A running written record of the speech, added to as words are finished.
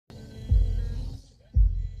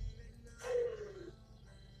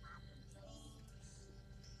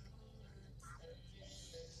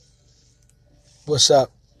What's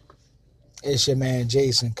up? It's your man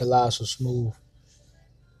Jason Colossal Smooth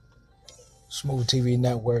TV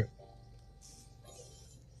Network.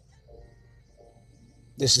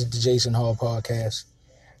 This is the Jason Hall Podcast.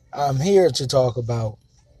 I'm here to talk about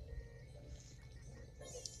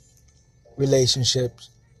relationships.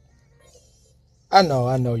 I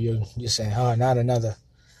know you're saying, oh, not another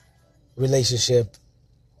relationship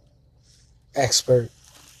expert.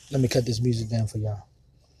 Let me cut this music down for y'all.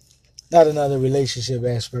 Not another relationship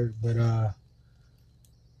expert, but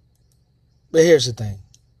here's the thing.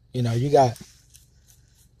 You got,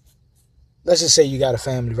 let's just say you got a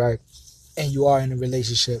family, right? And you are in a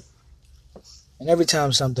relationship. And every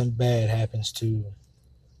time something bad happens to,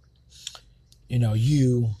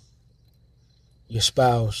 you, your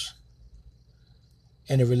spouse,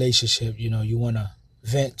 in a relationship, you want to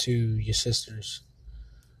vent to your sisters,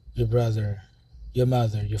 your brother, your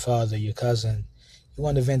mother, your father, your cousin. You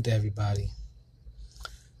want to vent to everybody.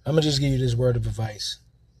 I'm going to just give you this word of advice.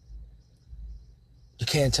 You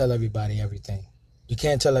can't tell everybody everything. You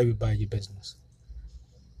can't tell everybody your business.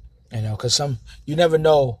 Because you never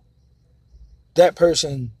know that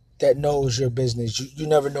person that knows your business. You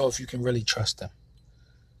never know if you can really trust them.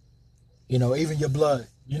 Even your blood,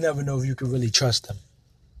 you never know if you can really trust them.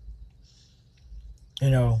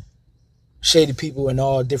 Shady people in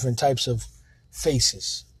all different types of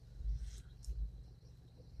faces.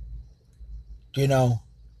 And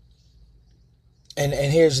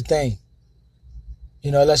here's the thing.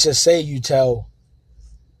 Let's just say you tell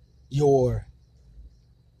your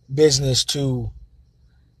business to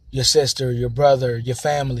your sister, your brother, your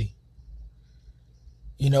family,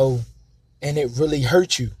 and it really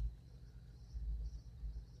hurt you.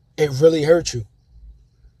 It really hurt you.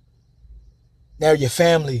 Now your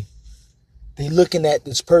family, they looking at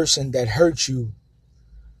this person that hurt you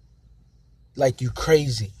like you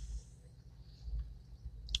crazy.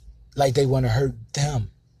 Like they want to hurt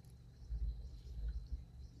them.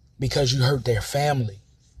 Because you hurt their family.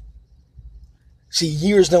 See,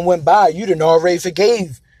 years done went by. You done already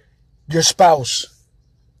forgave your spouse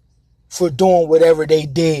for doing whatever they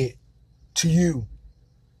did to you.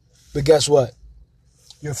 But guess what?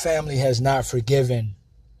 Your family has not forgiven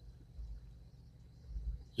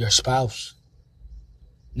your spouse.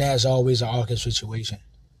 Now it's always an awkward situation.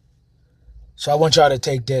 So I want y'all to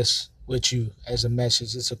take this with you as a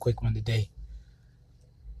message. It's a quick one today.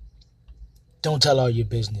 Don't tell all your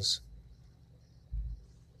business.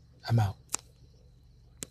 I'm out.